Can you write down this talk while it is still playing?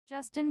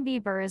Justin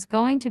Bieber is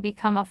going to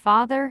become a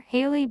father.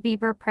 Hailey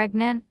Bieber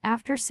pregnant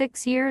after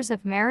 6 years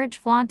of marriage,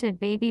 flaunted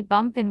baby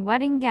bump in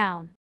wedding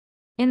gown.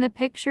 In the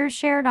picture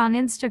shared on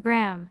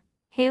Instagram,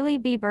 Hailey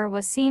Bieber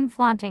was seen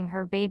flaunting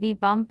her baby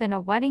bump in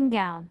a wedding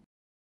gown.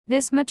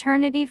 This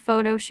maternity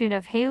photo shoot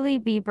of Hailey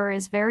Bieber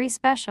is very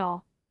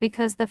special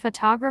because the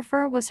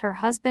photographer was her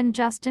husband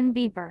Justin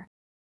Bieber.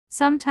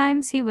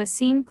 Sometimes he was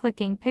seen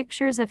clicking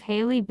pictures of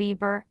Hailey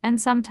Bieber and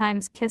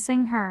sometimes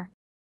kissing her.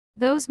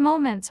 Those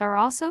moments are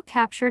also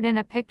captured in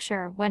a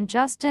picture when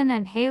Justin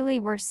and Hailey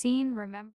were seen. Remember